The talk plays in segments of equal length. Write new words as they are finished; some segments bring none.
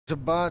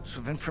bots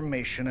of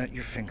information at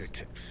your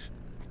fingertips.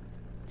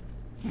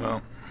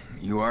 Well,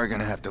 you are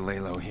gonna have to lay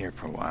low here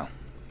for a while.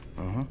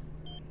 Uh-huh.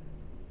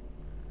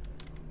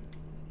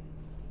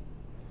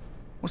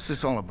 What's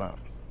this all about?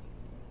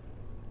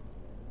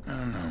 I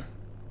don't know.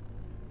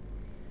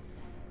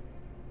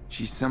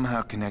 She's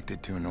somehow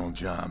connected to an old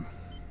job.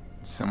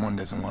 Someone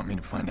doesn't want me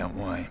to find out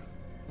why.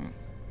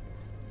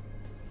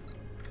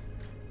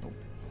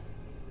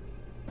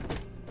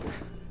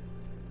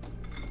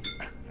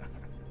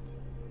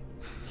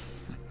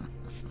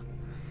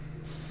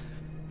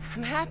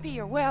 I'm happy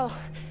you're well.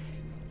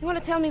 You want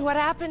to tell me what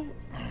happened?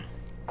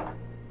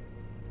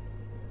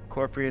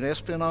 Corporate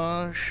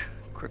espionage,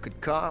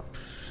 crooked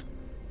cops,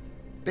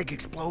 big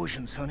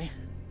explosions, honey.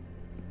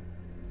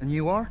 And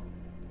you are?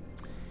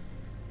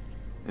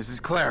 This is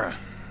Clara.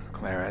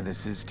 Clara,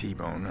 this is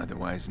T-Bone,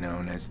 otherwise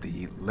known as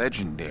the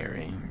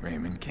legendary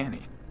Raymond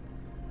Kenny.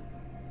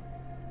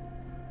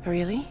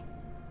 Really?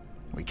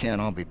 We can't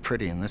all be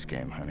pretty in this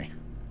game, honey.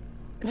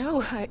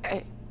 No,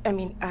 I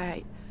mean,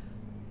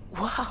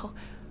 wow.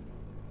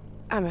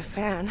 I'm a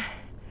fan.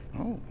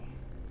 Oh.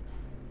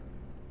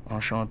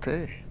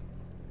 Enchanté.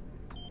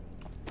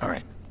 All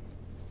right.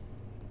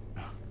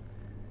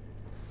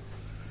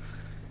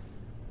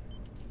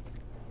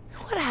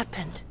 What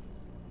happened?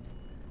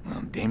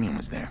 Well, Damien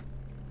was there.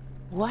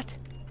 What?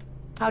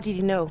 How did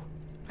he know?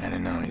 I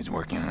didn't know he was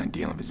working on a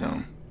deal of his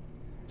own.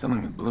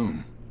 Something with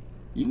Bloom.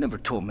 You never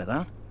told me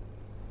that.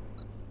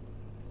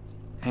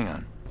 Hang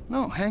on.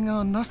 No, hang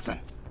on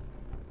nothing.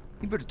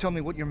 You better tell me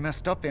what you're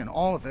messed up in,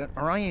 all of it,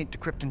 or I ain't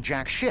decrypting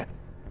jack shit.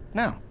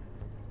 Now,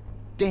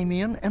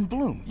 Damien and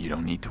Bloom. You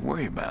don't need to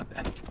worry about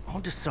that. I'll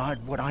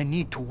decide what I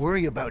need to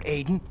worry about,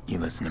 Aiden. You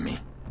listen to me.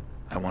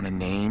 I want a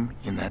name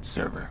in that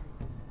server.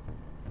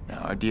 Now,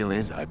 our deal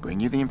is I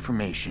bring you the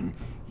information,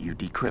 you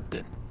decrypt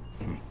it.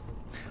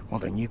 Well,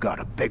 then you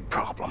got a big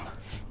problem.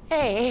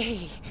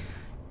 Hey,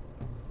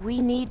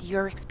 we need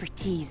your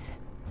expertise.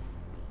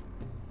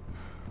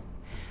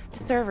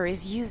 The server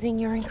is using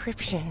your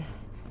encryption.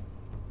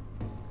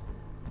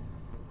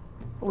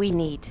 We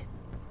need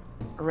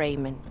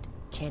Raymond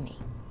Kenny.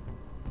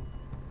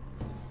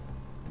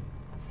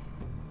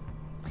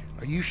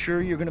 Are you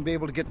sure you're gonna be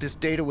able to get this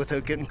data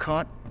without getting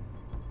caught?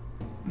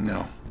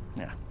 No.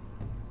 Yeah.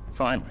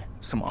 Finally,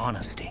 some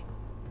honesty.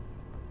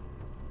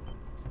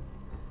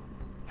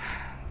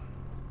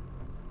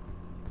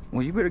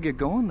 Well, you better get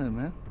going then,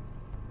 man.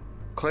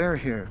 Claire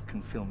here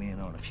can fill me in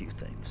on a few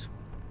things.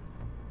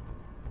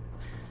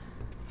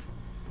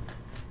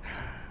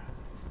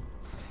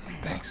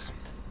 Thanks.